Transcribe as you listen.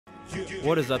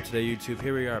What is up today, YouTube?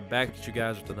 Here we are back with you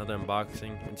guys with another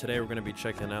unboxing, and today we're going to be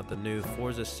checking out the new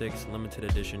Forza 6 limited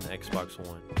edition Xbox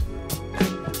One.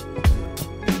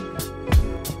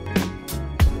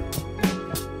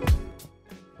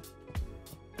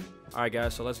 Alright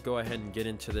guys, so let's go ahead and get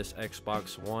into this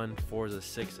Xbox One Forza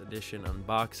 6 edition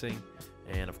unboxing.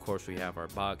 And of course we have our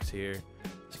box here.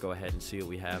 Let's go ahead and see what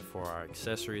we have for our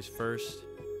accessories first.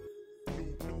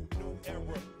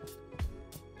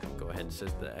 Go ahead and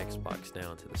set the Xbox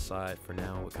down to the side for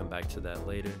now. We'll come back to that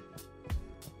later.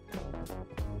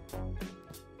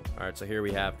 Alright, so here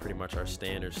we have pretty much our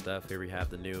standard stuff. Here we have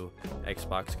the new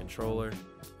Xbox controller,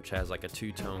 which has like a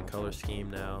two-tone color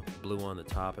scheme now, blue on the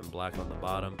top and black on the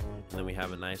bottom. And then we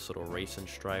have a nice little racing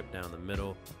stripe down the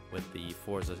middle with the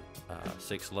Forza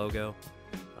 6 logo.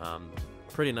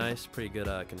 Pretty nice, pretty good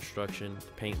construction.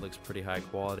 The paint looks pretty high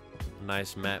quality.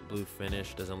 Nice matte blue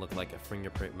finish. Doesn't look like a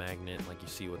fingerprint magnet like you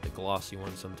see with the glossy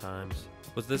ones sometimes.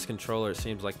 With this controller, it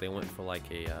seems like they went for like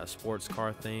a sports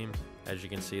car theme. As you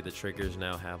can see, the triggers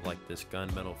now have like this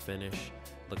gunmetal finish.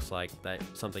 Looks like that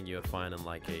something you would find in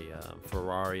like a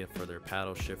Ferrari for their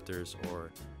paddle shifters, or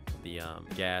the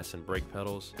gas and brake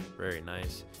pedals. Very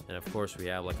nice. And of course we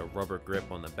have like a rubber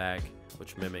grip on the back,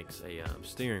 which mimics a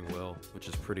steering wheel, which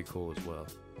is pretty cool as well.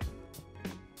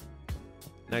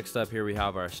 Next up, here we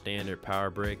have our standard power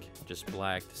brick, just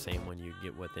black, the same one you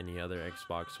get with any other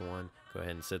Xbox One. Go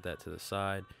ahead and set that to the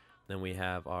side. Then we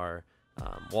have our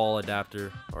wall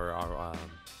adapter, or our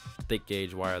thick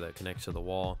gauge wire that connects to the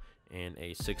wall, and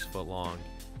a 6-foot long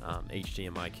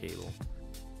HDMI cable.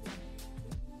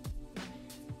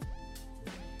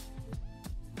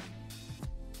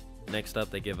 Next up,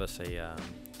 they give us a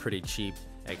pretty cheap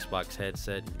Xbox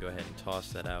headset. You can go ahead and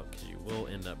toss that out because you will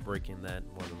end up breaking that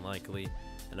more than likely.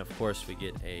 And of course we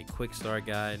get a quick start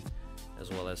guide, as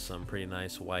well as some pretty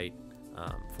nice white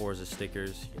Forza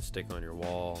stickers you can stick on your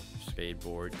wall,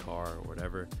 skateboard, car, or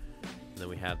whatever. And then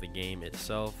we have the game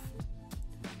itself,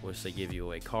 which they give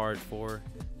you a card for,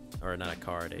 or not a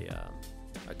card,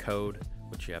 a code,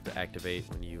 which you have to activate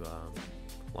when you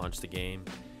launch the game.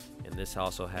 And this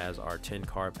also has our 10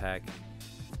 card pack.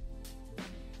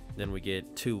 Then we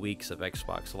get 2 weeks of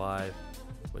Xbox Live,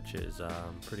 which is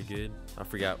pretty good. I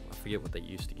forget what they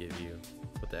used to give you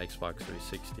with the Xbox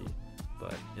 360,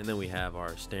 and then we have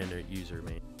our standard user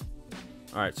main.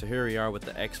 Alright, so here we are with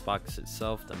the Xbox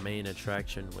itself, the main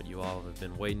attraction, what you all have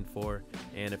been waiting for,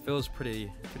 and it feels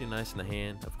pretty nice in the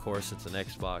hand. Of course, it's an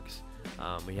Xbox.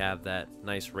 We have that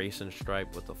nice racing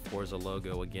stripe with the Forza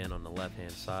logo again on the left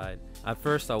hand side. At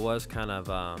first I was kind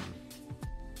of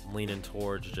leaning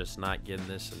towards just not getting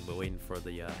this and waiting for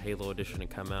the Halo edition to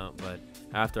come out, but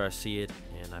after I see it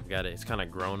and I've got it, it's kind of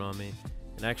grown on me.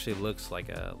 It actually looks like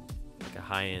a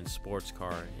high-end sports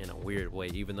car in a weird way,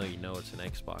 even though you know it's an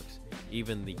Xbox.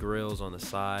 Even the grills on the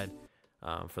side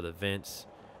for the vents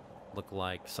look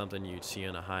like something you'd see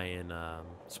in a high-end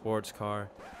sports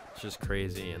car. It's just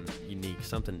crazy and unique,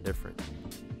 something different.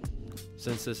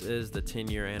 Since this is the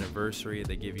 10-year anniversary,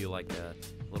 they give you like a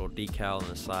little decal on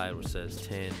the side which says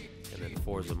 10, and then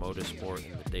Forza Motorsport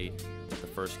and the date that the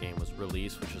first game was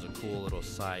released, which is a cool little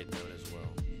side note as well.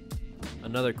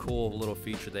 Another cool little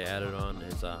feature they added on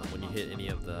is when you hit any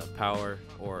of the power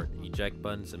or eject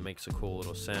buttons, it makes a cool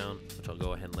little sound, which I'll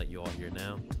go ahead and let you all hear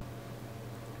now.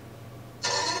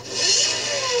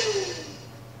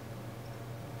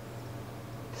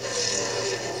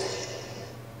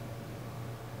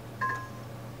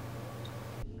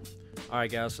 Alright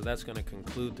guys, so that's going to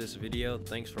conclude this video.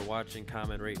 Thanks for watching.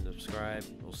 Comment, rate, and subscribe.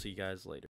 We'll see you guys later.